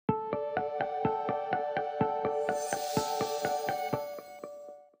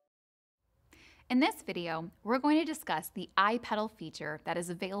In this video, we're going to discuss the iPedal feature that is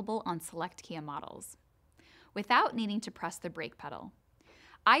available on select Kia models. Without needing to press the brake pedal,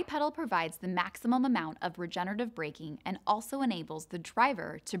 iPedal provides the maximum amount of regenerative braking and also enables the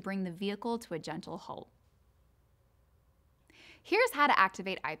driver to bring the vehicle to a gentle halt. Here's how to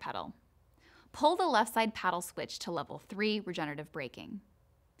activate iPedal. Pull the left side paddle switch to level 3 regenerative braking.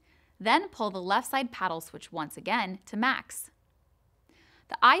 Then pull the left side paddle switch once again to max.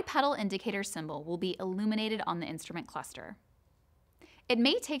 The iPedal indicator symbol will be illuminated on the instrument cluster. It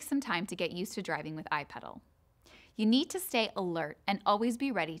may take some time to get used to driving with iPedal. You need to stay alert and always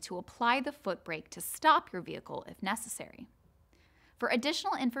be ready to apply the foot brake to stop your vehicle if necessary. For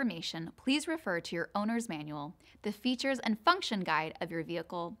additional information, please refer to your owner's manual, the features and function guide of your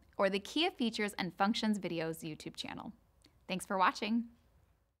vehicle, or the Kia Features and Functions videos YouTube channel. Thanks for watching.